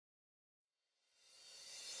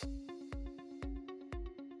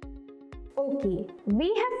Okay, we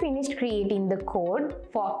have finished creating the code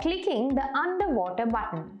for clicking the underwater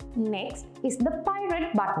button. Next is the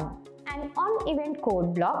pirate button. An on-event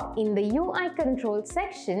code block in the UI control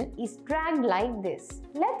section is dragged like this.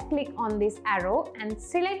 Let's click on this arrow and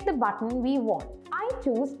select the button we want. I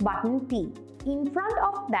choose button P. In front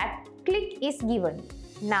of that, click is given.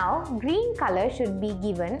 Now, green color should be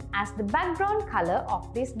given as the background color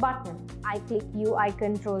of this button. I click UI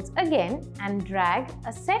controls again and drag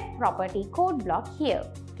a set property code block here.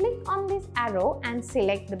 Click on this arrow and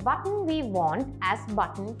select the button we want as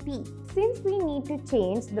button P. Since we need to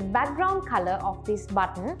change the background color of this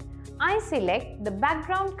button, I select the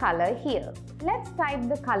background color here. Let's type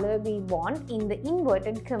the color we want in the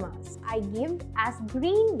inverted commas. I give as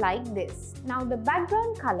green like this. Now the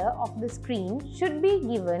background color of the screen should be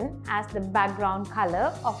given as the background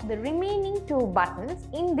color of the remaining two buttons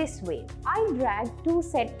in this way. I drag two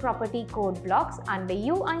set property code blocks under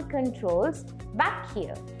UI controls back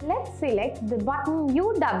here. Let's select the button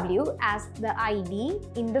UW as the ID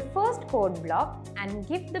in the first code block and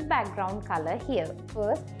give the background color here.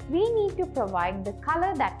 First, we need to provide the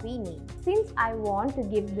color that we need. Since I want to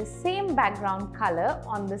give the same background color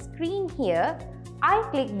on the screen here, I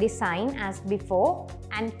click Design as before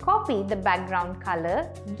and copy the background color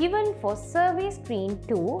given for Survey Screen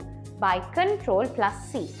 2 by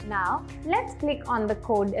Ctrl+C. Now, let's click on the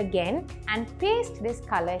code again and paste this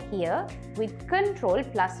color here with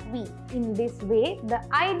Ctrl+V. In this way, the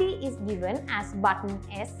ID is given as button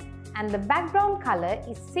S and the background color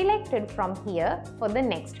is selected from here for the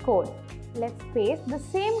next code. Let's paste the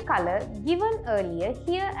same color given earlier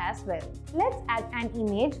here as well. Let's add an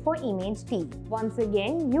image for image T. Once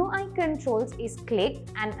again, UI controls is clicked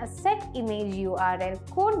and a set image URL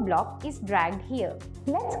code block is dragged here.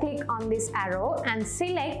 Let's click on this arrow and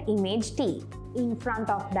select image T. In front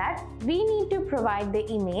of that, we need to provide the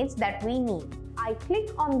image that we need. I click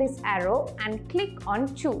on this arrow and click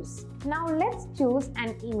on Choose. Now let's choose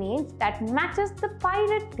an image that matches the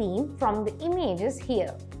pirate theme from the images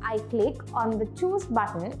here. I click on the Choose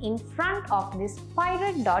button in front of this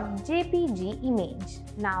pirate.jpg image.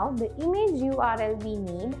 Now the image URL we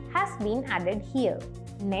need has been added here.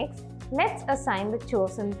 Next, let's assign the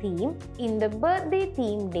chosen theme in the birthday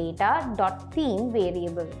theme data.theme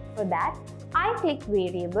variable. For that, I click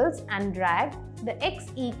Variables and drag the x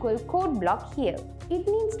equal code block here. It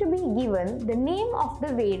needs to be given the name of the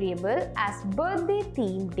variable as birthday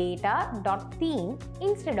theme data.theme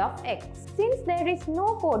instead of x. Since there is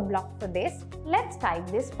no code block for this, let's type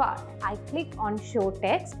this part. I click on Show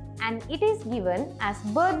Text and it is given as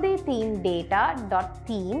birthday theme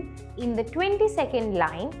data.theme in the 22nd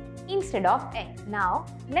line instead of x. Now,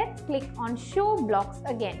 let's click on Show Blocks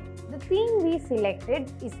again. The theme we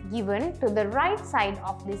selected is given to the right side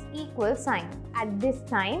of this equal sign. At this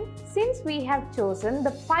time, since we have chosen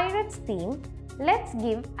the Pirates theme, let's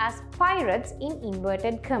give as Pirates in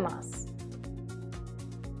inverted commas.